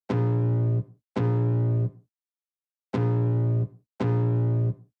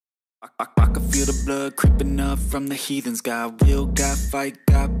I can feel the blood creeping up from the heathens. Got will, got fight,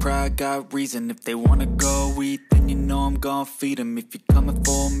 got pride, got reason. If they wanna go eat, then you know I'm gon' feed them. If you're coming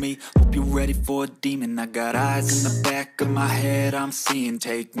for me, hope you're ready for a demon. I got eyes in the back of my head, I'm seeing.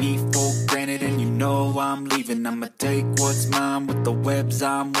 Take me for granted and you know I'm leaving. I'ma take what's mine with the webs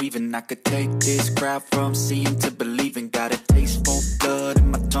I'm weaving. I could take this crowd from seeing to believing. Got a taste for blood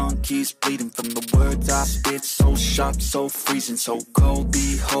and my tongue keeps bleeding from the words I spit. So sharp, so freezing, so cold.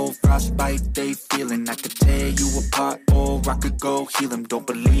 Behold, frostbite they feeling. I could tear you apart or I could go heal them. Don't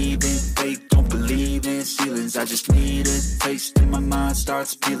believe in fate, don't believe in ceilings. I just need a taste and my mind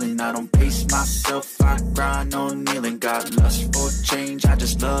starts peeling. I don't pace myself, I grind on kneeling. Got lust for change, I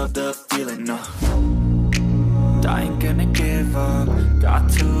just love the feeling. I ain't gonna give up.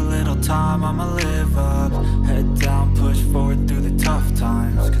 Got too little time, I'ma live up. Head down, push forward through the tough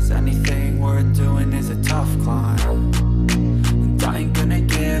times. Cause anything worth doing is a tough climb. And I ain't gonna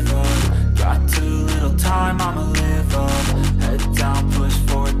give up. Got too little time, I'ma live up. Head down, push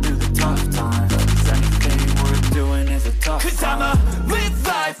forward through the tough times. Cause anything worth doing is a tough climb. Cause I'ma live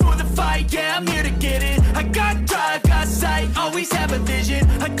life for the fight, yeah, I'm here to get it. I got drive, got sight, always have a vision.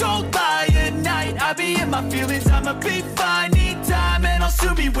 I go by at night, I be in my feelings. I'ma be fine, need time, and I'll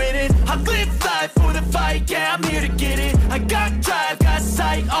soon be winning. I live life for the fight, yeah, I'm here to get it. I got drive, got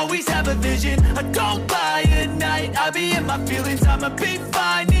sight, always have a vision. I go by at night, I be in my feelings. I'ma be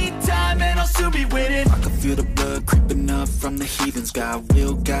fine, need time, and I'll soon be winning. I can feel the blood creeping up from the heathens. Got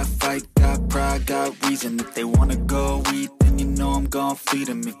will, got fight, got pride, got reason. If they wanna go eat, then you know I'm gon' feed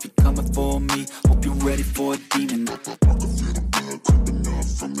them. If you're coming for me, hope you're ready for a demon. I can feel the blood creeping up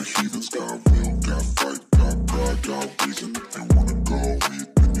from the heathens. Got will, got fight, got pride, got reason. If they wanna go eat,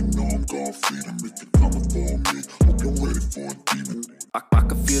 then you know I'm gon' feed them. If you're coming for me, hope you're ready for a demon. I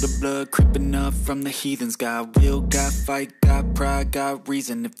can feel the blood creeping up from the heathens. Got will, got fight, got pride, got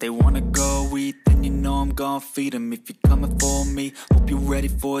reason. If they wanna go eat, then you know I'm gon' feed them. If you're coming for me, hope you're ready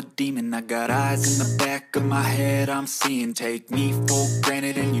for a demon. I got eyes in the back of my head, I'm seeing. Take me for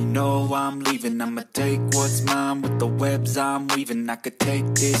granted and you know I'm leaving. I'ma take what's mine with the webs I'm weaving. I could take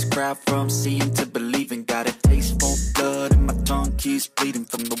this crowd from seeing to believing. Got a taste for blood and my tongue keeps bleeding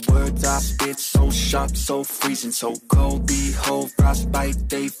from the words I spit. So sharp, so freezing, so cold. Behold, frostbite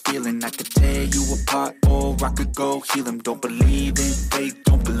they feeling. I could tear you apart or I could go heal them. Don't believe in fate,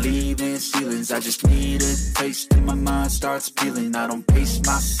 don't believe in ceilings. I just need a taste and my mind starts peeling. I don't pace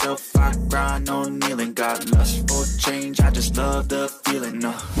myself, I grind on kneeling. Got lust for change, I just love the feeling.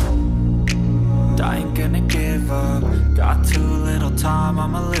 I ain't gonna give up. Got too little time,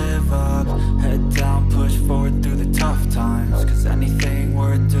 I'ma live up. Head down, push forward through the tough times. Cause anything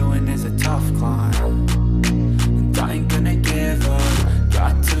worth doing is a tough climb. And I ain't gonna give up.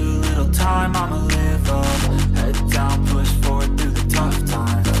 Got too little time, I'ma live up. Head down, push forward through the tough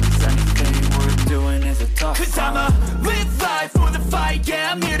times. Cause anything worth doing is a tough climb. Cause I'ma live life for the fight,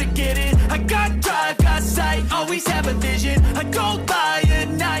 yeah, I'm here to get it. I got drive, got sight, always have a vision. I go by at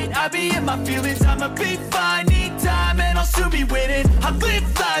night, I be in my feelings. I'ma be fine, need time, and I'll soon be winning. I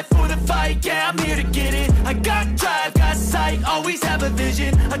live life for the fight, yeah, I'm here to get it. I got drive, got sight, always have a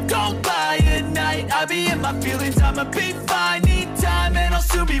vision. I go by at night, I be in my feelings. I'ma be fine, need time, and I'll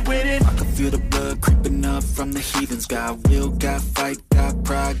soon be winning. I can feel the blood creeping up from the heathens. Got will, got fight, got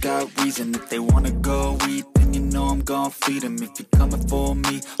pride, got reason. If they wanna go eat, then you know I'm gon' feed them. If you're coming for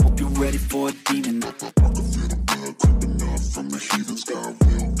me, hope you're ready for a demon. I can feel the blood creeping up from the heathens. Got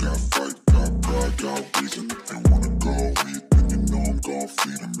will, got fight, got pride, got reason. If they wanna go eat, then you know I'm gon'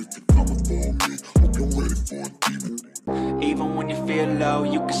 feed them. If you're coming for me, hope you're ready for a demon. Even when you feel low,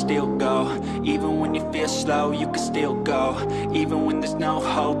 you can still go. Even when you feel slow, you can still go. Even when there's no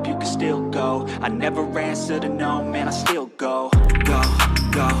hope, you can still go. I never answer to no, man, I still go. Go,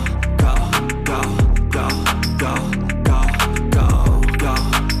 go, go, go, go, go, go, go, go,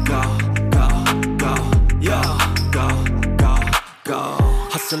 go, go, go, yo, go, go, go.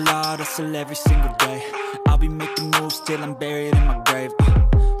 Hustle hard, hustle every single day. I'll be making moves till I'm buried in my grave.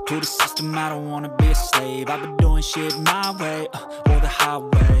 To the system, I don't wanna be a slave. I've been doing shit my way, or the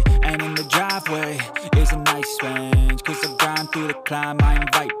highway. And in the driveway is a nice range. Cause I grind through the climb, I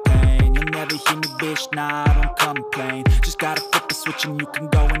invite pain. You'll never hear me, bitch, nah, I don't complain. Just gotta flip the switch and you can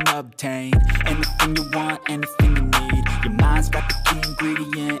go and obtain anything you want, anything you need. Your mind's got the key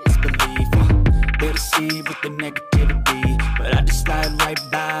ingredient, it's belief. They'll deceive with the negativity, but I just slide right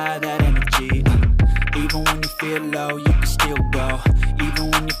by that energy. Even when you feel low, you can still go.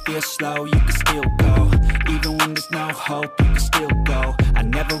 Even when you feel slow, you can still go. Even when there's no hope, you can still go. I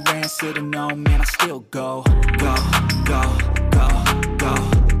never answer to no, man, I still go. Go, go, go, go,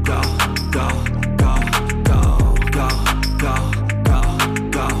 go, go, go, go, go, go, go,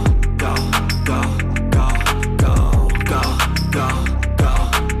 go, go,